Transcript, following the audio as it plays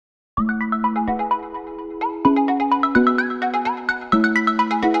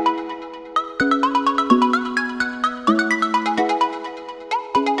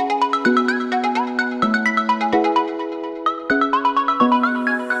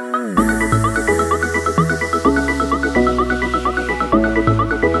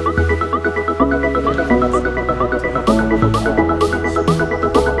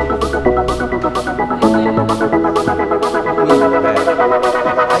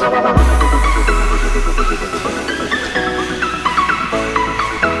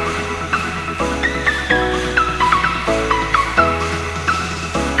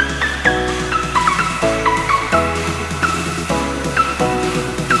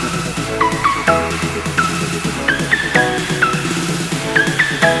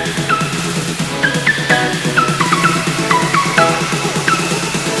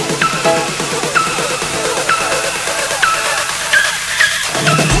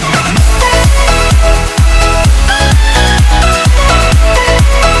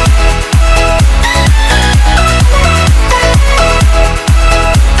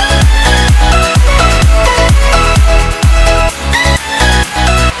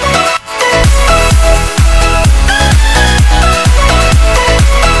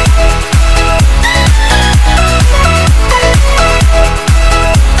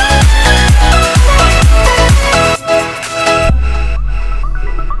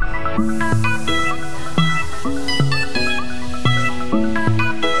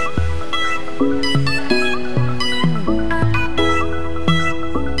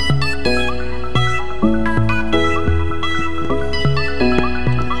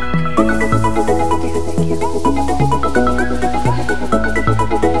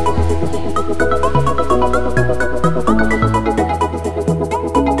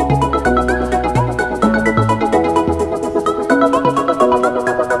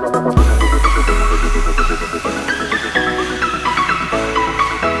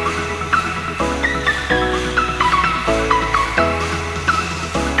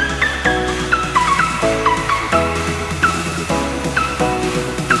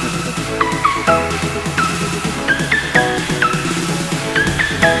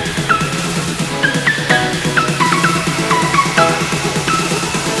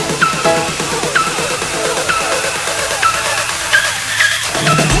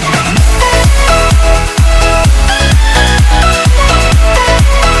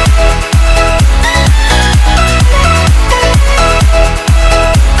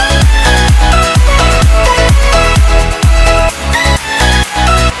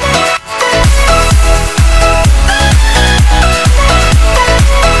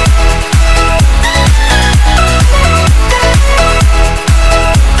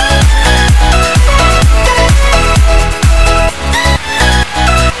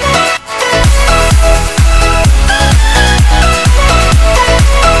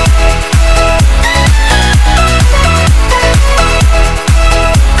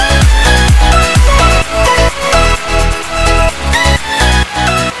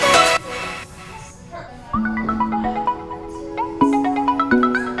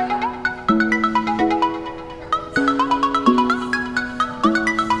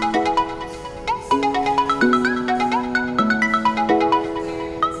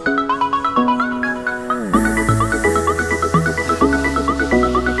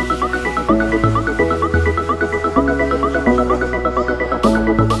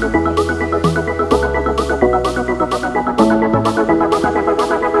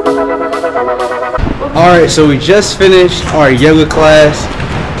Alright, so we just finished our yoga class.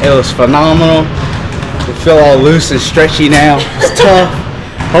 It was phenomenal. We feel all loose and stretchy now. It's tough.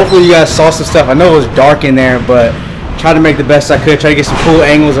 Hopefully you guys saw some stuff. I know it was dark in there, but tried to make the best I could. Try to get some cool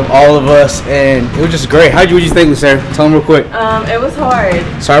angles of all of us, and it was just great. What did you think, Sarah? Tell them real quick. It was hard.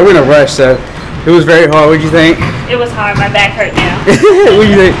 Sorry, we're in a rush, so it was very hard. What did you think? It was hard. My back hurt now. What do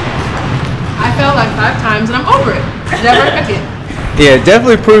you think? I fell like 5 times and I'm over it. Never again. Yeah,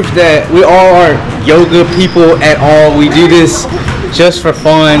 definitely proof that we all are yoga people at all. We do this just for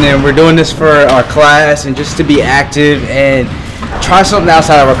fun, and we're doing this for our class and just to be active and try something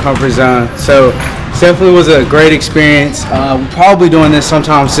outside of our comfort zone. So definitely was a great experience. We're probably doing this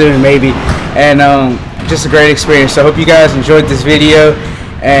sometime soon, maybe, and just a great experience. So I hope you guys enjoyed this video,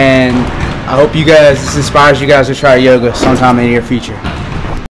 and I hope this inspires you guys to try yoga sometime in the near future.